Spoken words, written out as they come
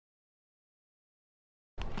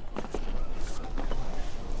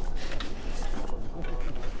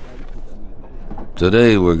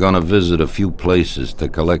Today we're gonna visit a few places to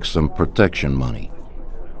collect some protection money.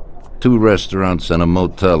 2 restaurants and a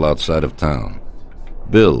motel outside of town.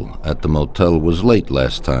 Bill at the motel was late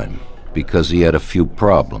last time because he had a few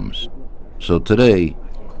problems. So today,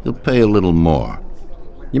 he'll pay a little more.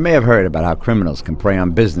 You may have heard about how criminals can prey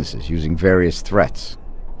on businesses using various threats.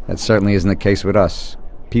 That certainly isn't the case with us.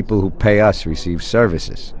 People who pay us receive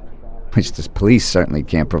services, which the police certainly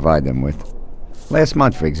can't provide them with. Last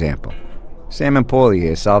month, for example, Sam and Paulie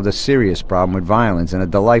here solved a serious problem with violence in a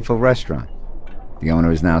delightful restaurant. The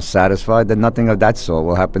owner is now satisfied that nothing of that sort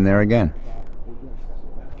will happen there again.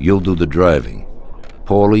 You'll do the driving.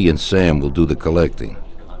 Paulie and Sam will do the collecting.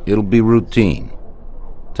 It'll be routine.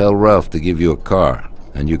 Tell Ralph to give you a car,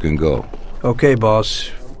 and you can go. Okay,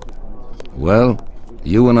 boss. Well,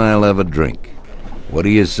 you and I'll have a drink. What do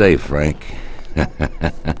you say, Frank?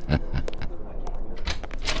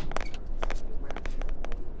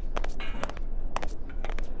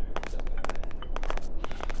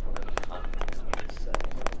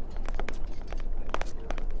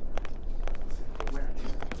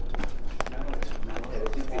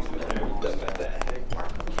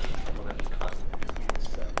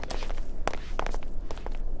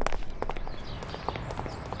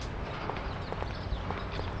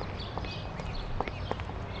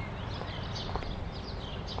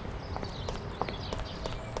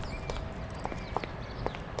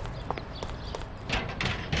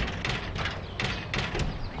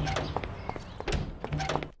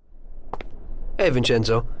 Hey,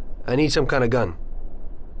 Vincenzo. I need some kind of gun.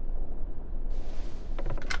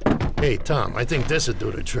 Hey, Tom, I think this'd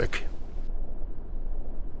do the trick.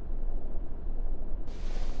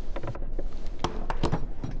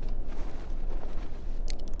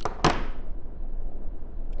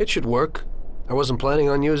 It should work. I wasn't planning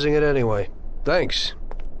on using it anyway. Thanks.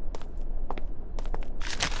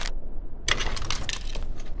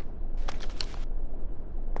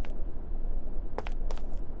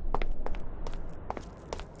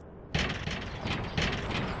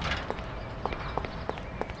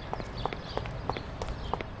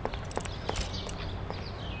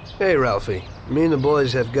 Hey, Ralphie. Me and the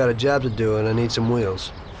boys have got a job to do, and I need some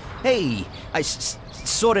wheels. Hey, I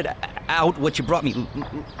sorted out what you brought me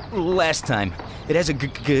last time. It has a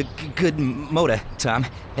good motor, Tom.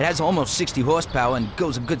 It has almost 60 horsepower and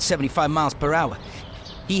goes a good 75 miles per hour.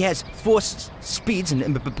 He has 4 speeds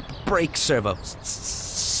and brake servo.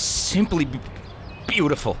 Simply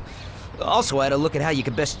beautiful. Also, I had a look at how you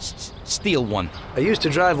could best steal one. I used to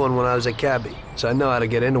drive one when I was a cabbie, so I know how to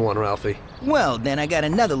get into one, Ralphie. Well, then I got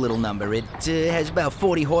another little number. It has about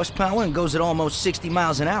 40 horsepower and goes at almost 60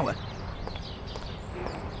 miles an hour.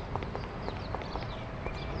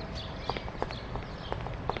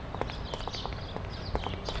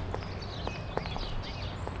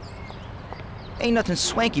 Ain't nothing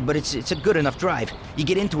swanky, but it's a good enough drive. You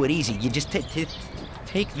get into it easy. You just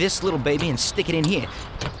take this little baby and stick it in here.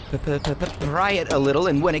 Pry it a little,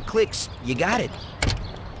 and when it clicks, you got it.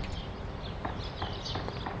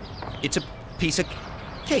 It's a piece of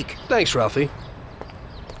cake. Thanks, Ralphie.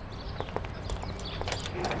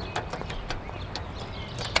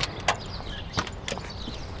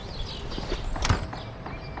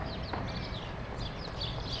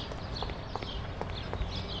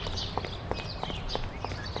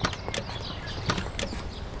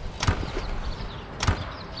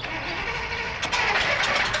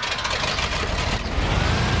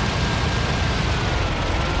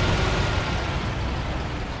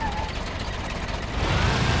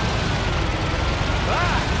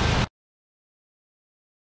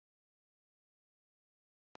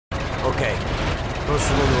 Okay, close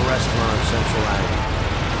to a restaurant on Central Avenue.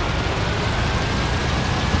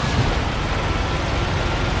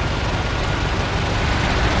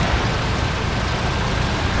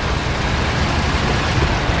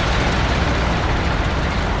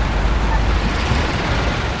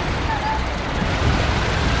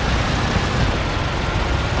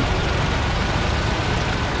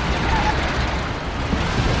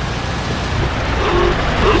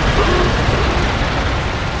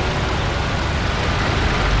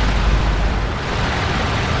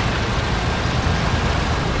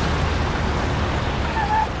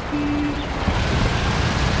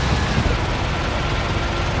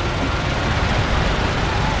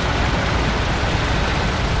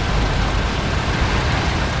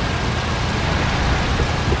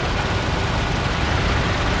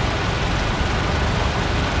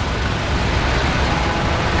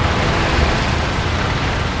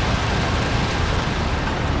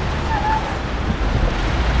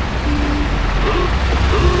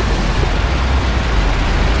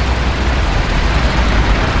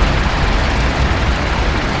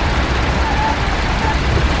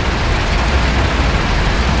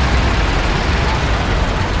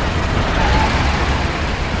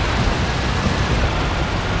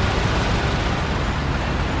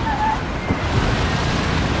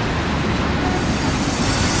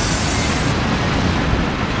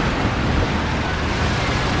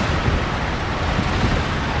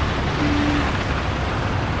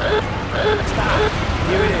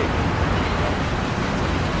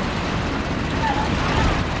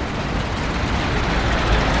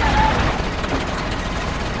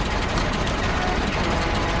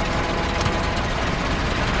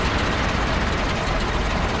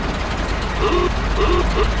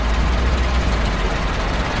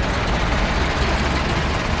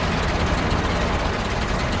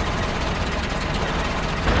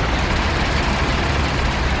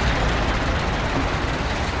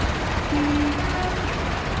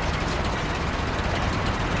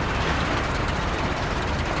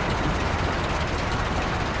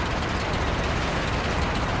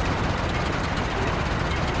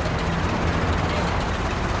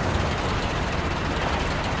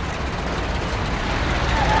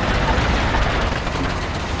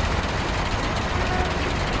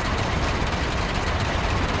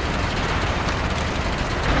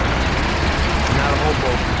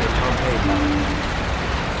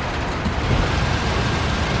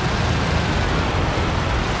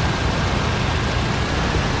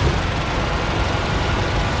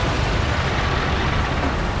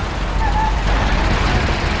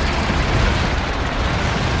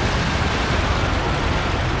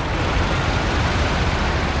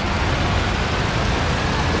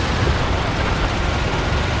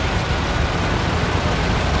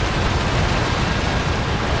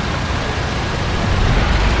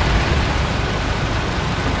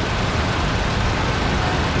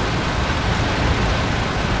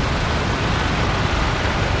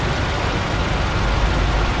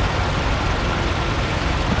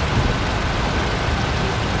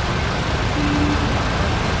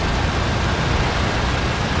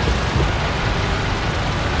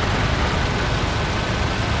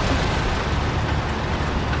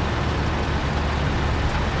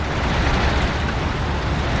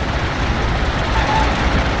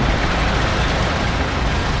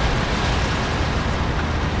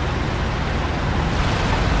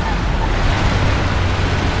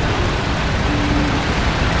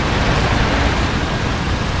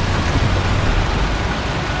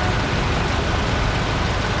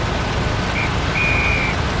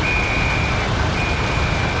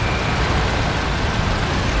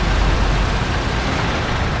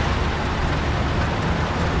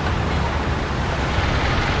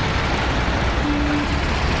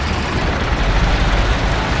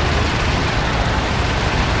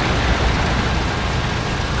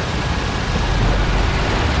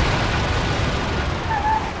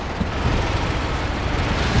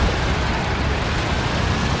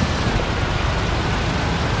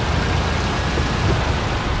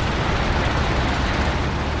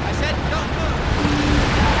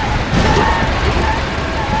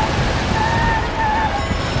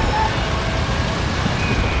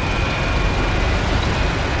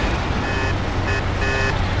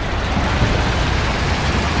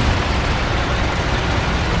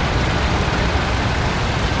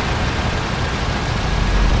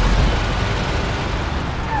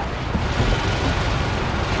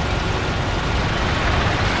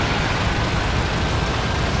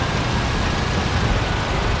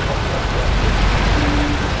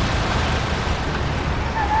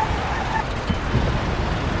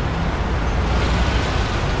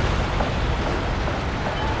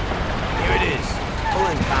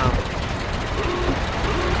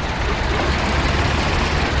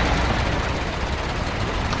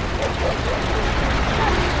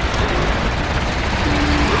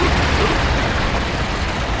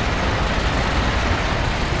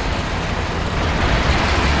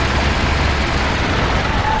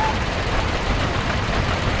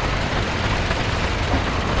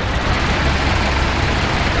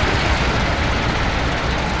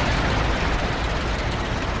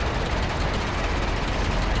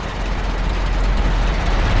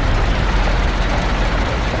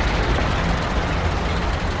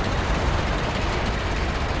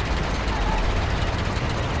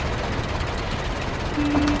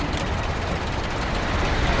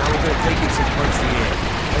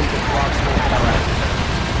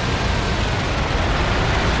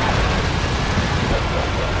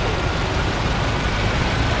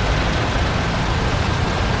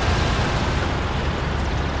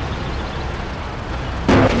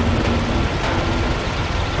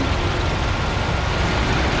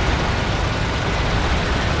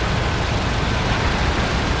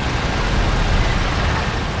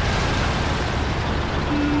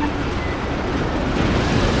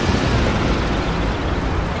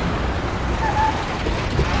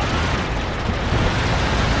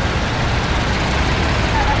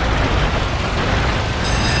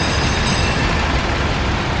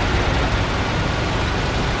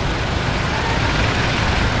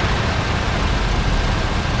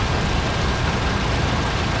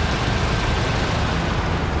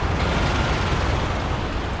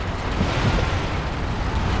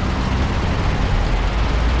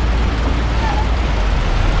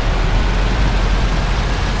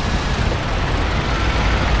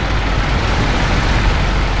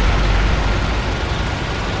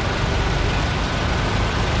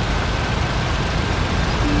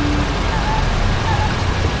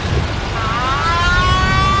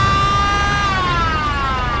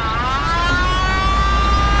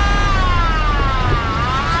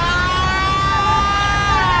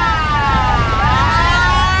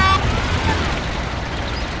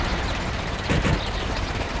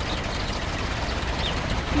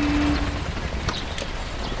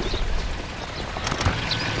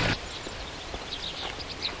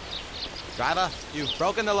 Driver, you've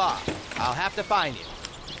broken the law. I'll have to fine you.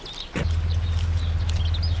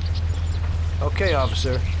 Okay,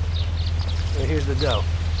 officer. Here's the dough.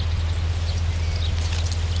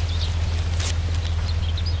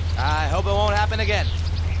 I hope it won't happen again.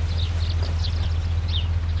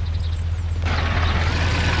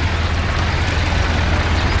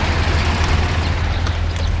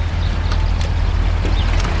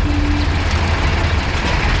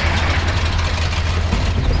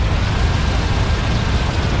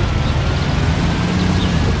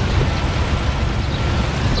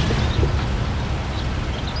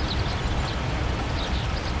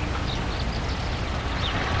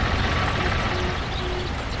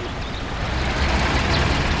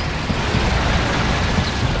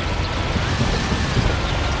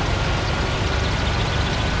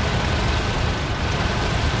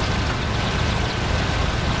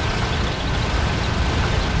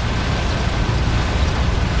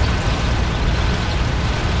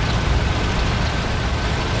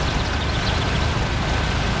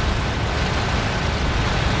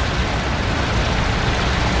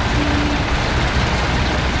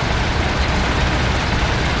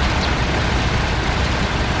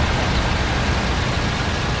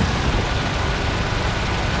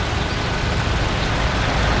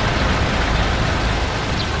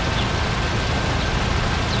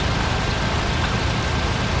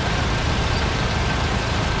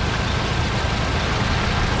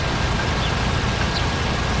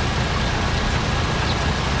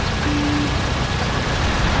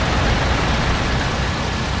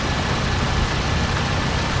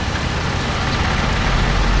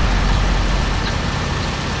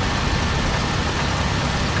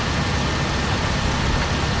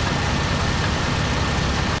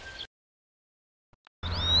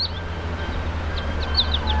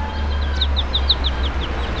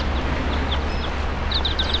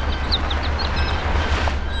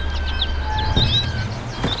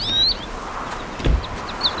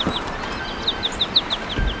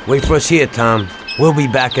 Wait for us here, Tom. We'll be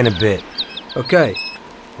back in a bit. Okay.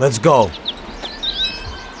 Let's go.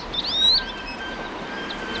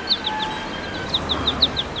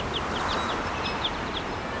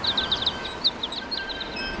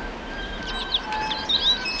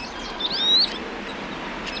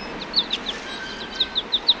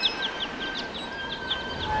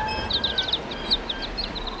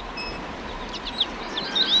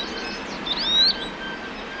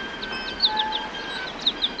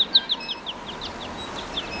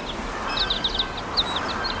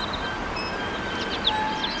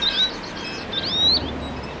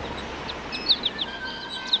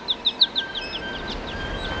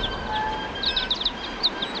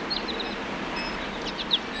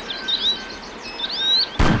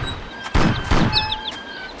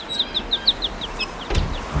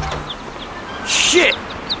 Shit!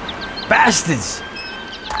 Bastards!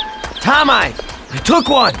 Tom, I took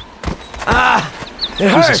one! It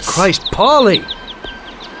hurts! Jesus Christ, Paulie!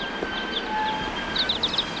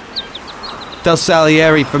 Tell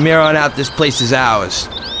Salieri from here on out this place is ours.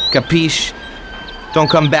 Capiche? Don't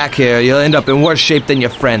come back here, you'll end up in worse shape than your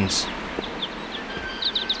friends.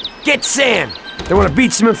 Get Sam! They want to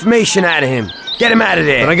beat some information out of him. Get him out of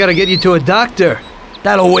there. But I gotta get you to a doctor.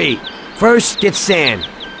 That'll wait. First, get Sam.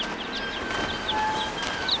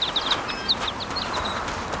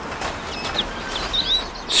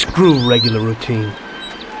 Screw regular routine.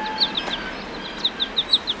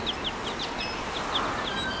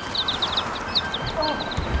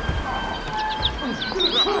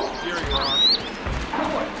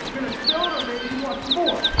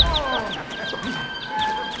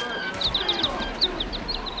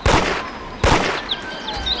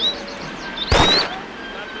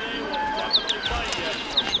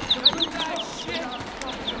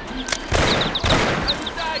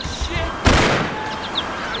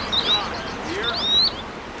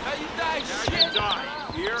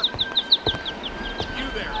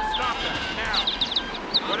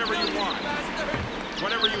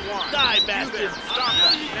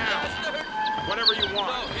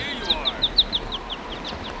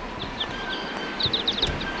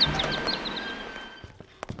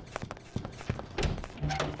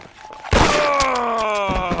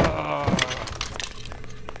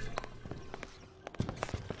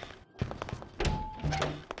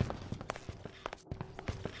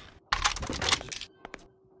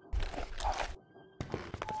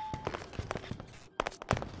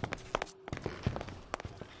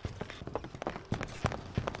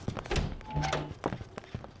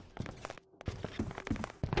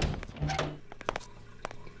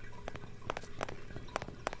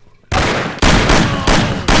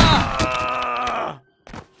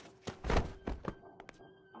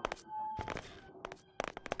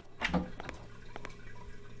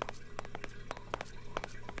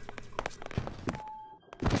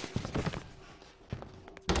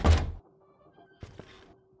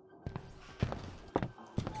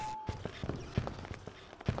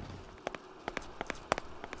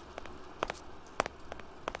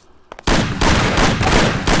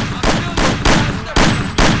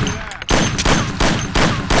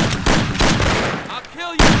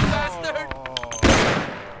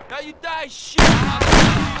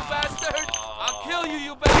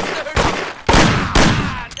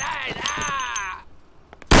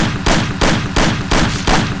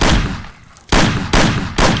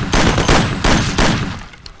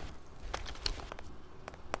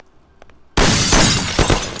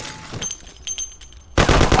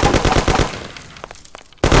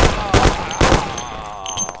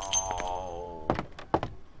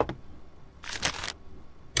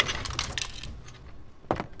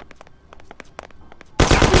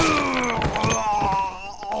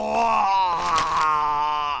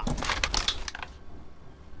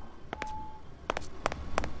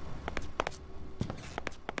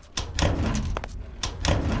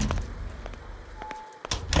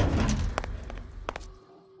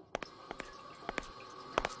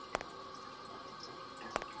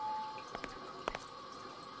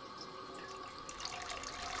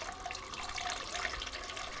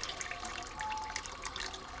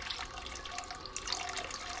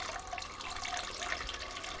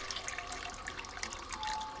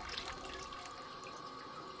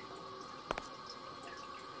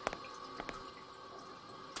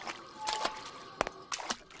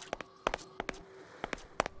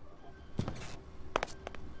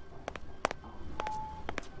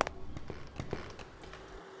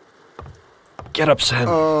 Get up, Sam.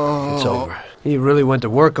 It's over. He really went to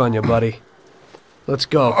work on you, buddy. Let's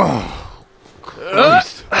go.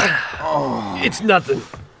 It's nothing.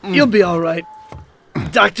 You'll be all right.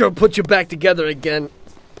 Doctor will put you back together again.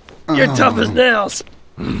 You're tough as nails.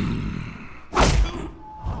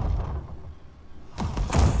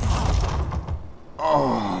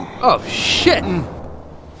 Oh, shit!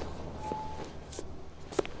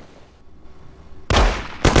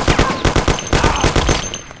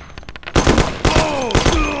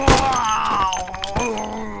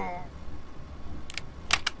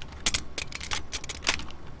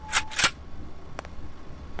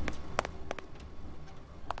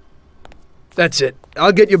 That's it.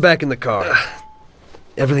 I'll get you back in the car.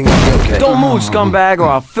 Everything will be okay. Don't move, scumbag, or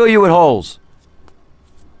I'll fill you with holes.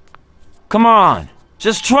 Come on.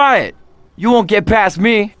 Just try it. You won't get past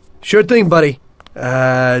me. Sure thing, buddy.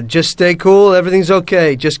 Just stay cool. Everything's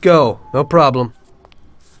okay. Just go. No problem.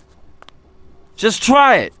 Just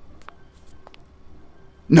try it.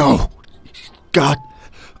 No. God.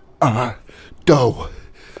 Doe.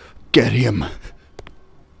 Get him.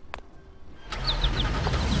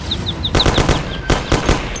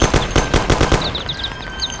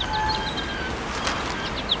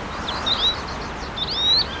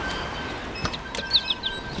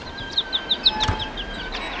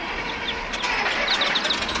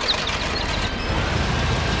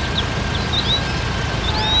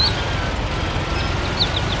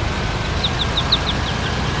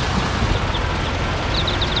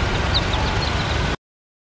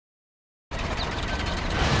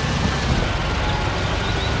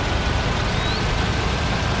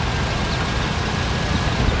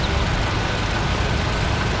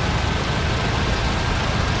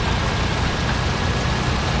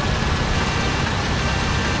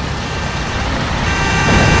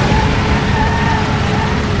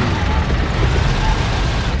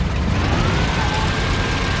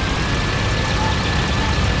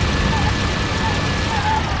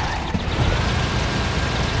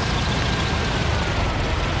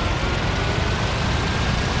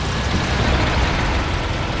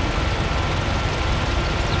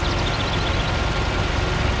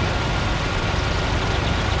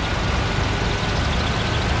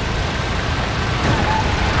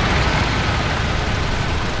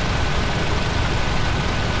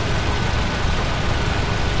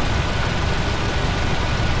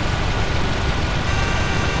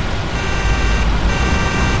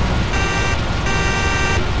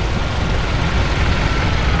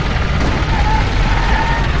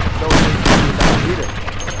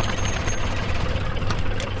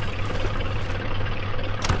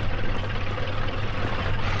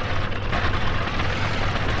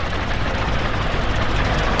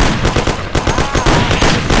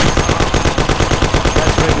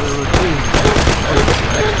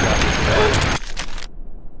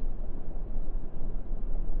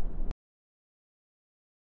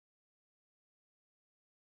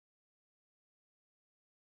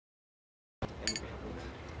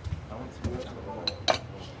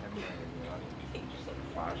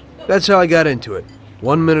 That's how I got into it.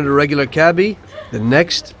 1 minute a regular cabbie, the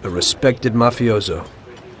next a respected mafioso.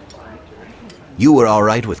 You were all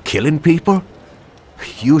right with killing people?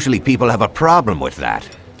 Usually people have a problem with that.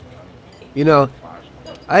 You know,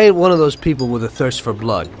 I ain't one of those people with a thirst for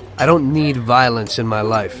blood. I don't need violence in my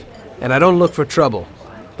life, and I don't look for trouble.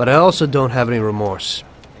 But I also don't have any remorse.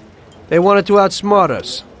 They wanted to outsmart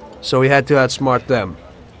us, so we had to outsmart them.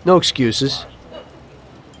 No excuses.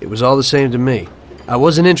 It was all the same to me. I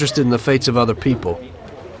wasn't interested in the fates of other people.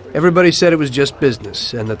 Everybody said it was just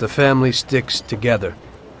business, and that the family sticks together.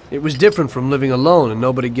 It was different from living alone and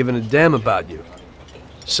nobody giving a damn about you.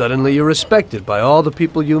 Suddenly you're respected by all the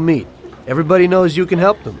people you meet. Everybody knows you can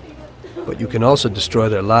help them, but you can also destroy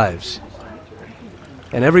their lives.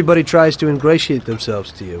 And everybody tries to ingratiate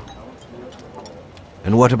themselves to you.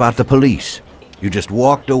 And what about the police? You just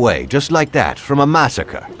walked away, just like that, from a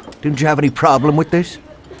massacre. Didn't you have any problem with this?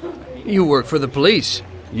 You work for the police.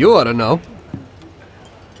 You ought to know.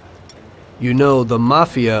 You know, the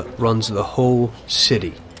Mafia runs the whole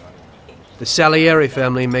city. The Salieri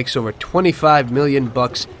family makes over $25 million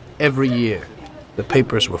every year. The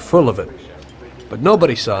papers were full of it. But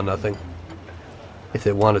nobody saw nothing. If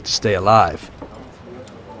they wanted to stay alive.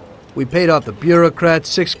 We paid off the bureaucrats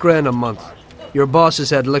 $6,000 a month. Your bosses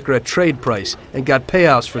had liquor at trade price and got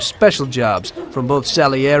payouts for special jobs from both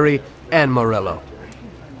Salieri and Morello.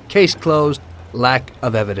 Case closed, lack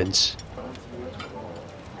of evidence.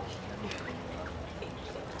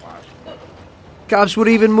 Cops would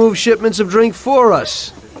even move shipments of drink for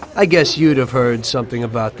us. I guess you'd have heard something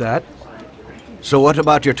about that. So what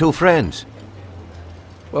about your two friends?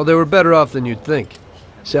 Well, they were better off than you'd think.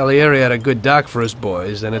 Salieri had a good doc for his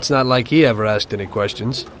boys, and it's not like he ever asked any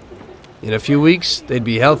questions. In a few weeks, they'd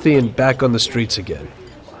be healthy and back on the streets again.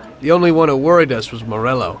 The only one who worried us was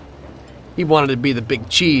Morello. He wanted to be the big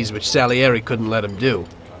cheese, which Salieri couldn't let him do.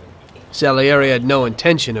 Salieri had no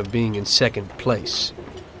intention of being in second place.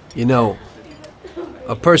 You know,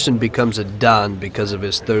 a person becomes a Don because of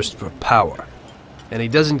his thirst for power, and he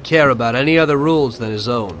doesn't care about any other rules than his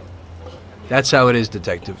own. That's how it is,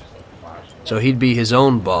 Detective. So he'd be his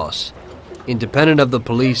own boss, independent of the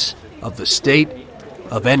police, of the state,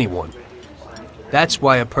 of anyone. That's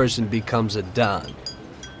why a person becomes a Don.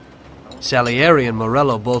 Salieri and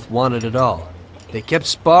Morello both wanted it all. They kept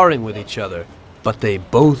sparring with each other, but they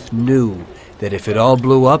both knew that if it all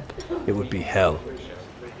blew up, it would be hell.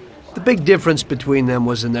 The big difference between them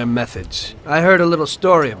was in their methods. I heard a little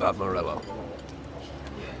story about Morello.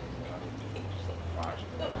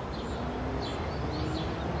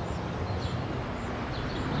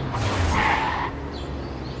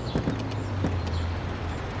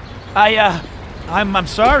 I'm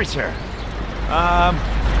sorry, sir.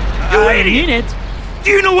 You I idiot! mean it.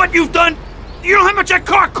 Do you know what you've done? You know how much that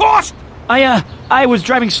car cost? I was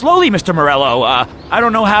driving slowly, Mr. Morello. I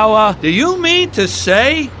don't know how, Do you mean to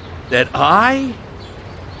say that I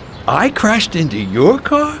crashed into your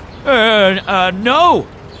car? No.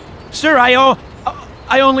 Sir, I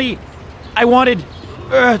wanted,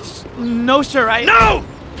 no, sir, No!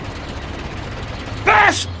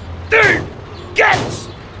 Bastard gets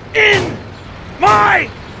in my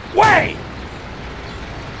way!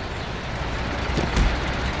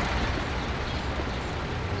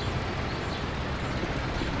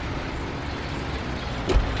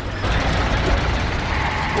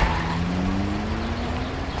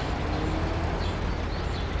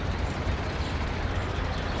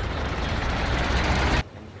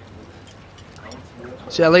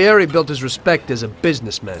 Salieri built his respect as a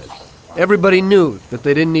businessman. Everybody knew that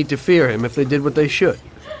they didn't need to fear him if they did what they should.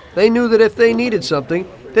 They knew that if they needed something,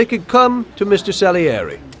 they could come to Mr.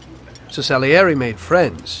 Salieri. So Salieri made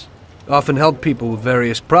friends, often helped people with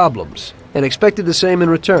various problems, and expected the same in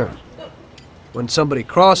return. When somebody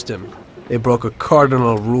crossed him, they broke a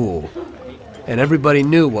cardinal rule, and everybody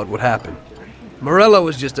knew what would happen. Morello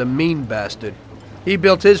was just a mean bastard. He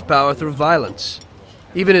built his power through violence.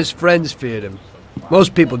 Even his friends feared him.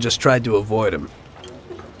 Most people just tried to avoid him.